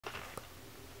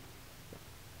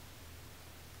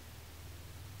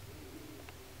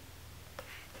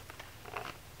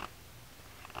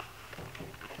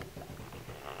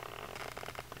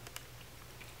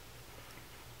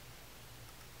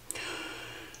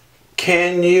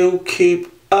Can you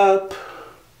keep up?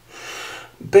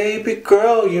 Baby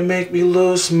girl, you make me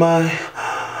lose my...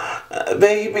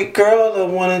 Baby girl, I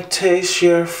wanna taste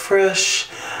your fresh.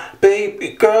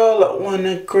 Baby girl, I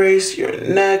wanna graze your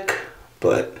neck.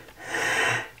 But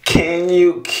can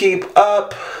you keep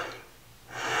up?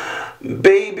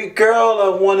 Baby girl, I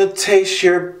wanna taste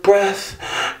your breath.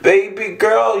 Baby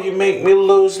girl, you make me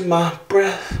lose my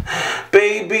breath.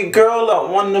 Baby girl, I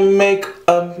wanna make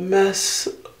a mess.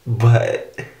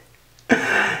 But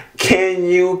can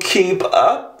you keep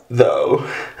up though?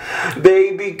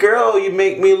 Baby girl, you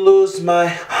make me lose my...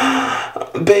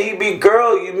 Baby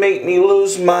girl, you make me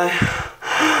lose my...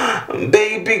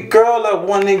 Baby girl, I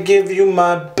wanna give you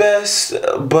my best.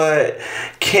 But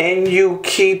can you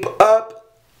keep up?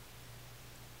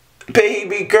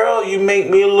 Baby girl, you make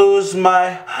me lose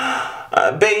my...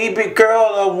 Baby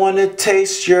girl, I wanna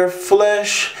taste your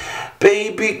flesh.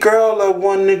 Baby girl, I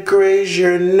wanna graze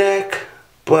your neck.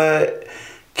 But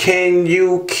can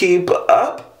you keep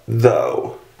up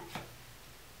though?